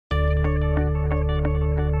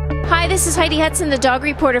Hi, this is Heidi Hudson, the dog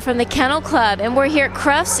reporter from the Kennel Club, and we're here at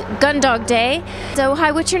Crufts Gun Dog Day. So,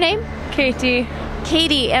 hi, what's your name? Katie.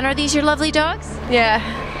 Katie, and are these your lovely dogs? Yeah.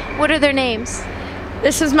 What are their names?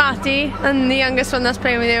 This is Matty, and the youngest one that's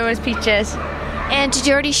playing with you is Peaches. And did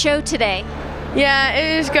you already show today? Yeah,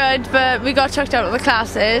 it was good, but we got chucked out of the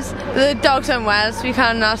classes. The dogs went well, so we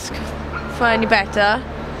can't ask for any better.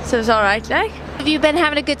 So it's alright, like. Have you been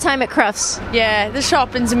having a good time at Crufts? Yeah, the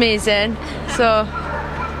shopping's amazing. So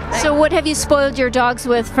what have you spoiled your dogs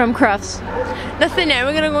with from Crufts? nothing yet.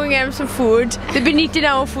 We're gonna go and get them some food. They've been eating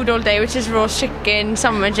our food all day, which is roast chicken,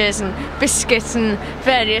 sandwiches, and biscuits, and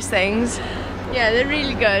various things. Yeah, they're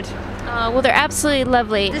really good. Well, they're absolutely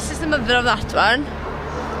lovely. This is the mother of that one,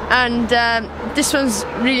 and this one's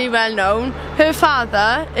really well known. Her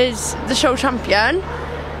father is the show champion,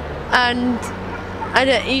 and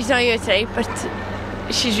he's not here today, but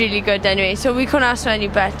she's really good anyway, so we couldn't ask for any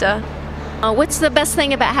better. What's the best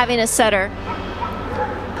thing about having a setter?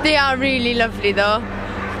 They are really lovely though.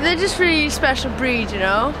 They're just really special breed, you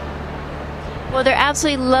know. Well, they're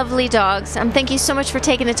absolutely lovely dogs. Thank you so much for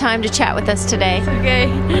taking the time to chat with us today.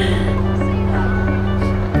 Okay.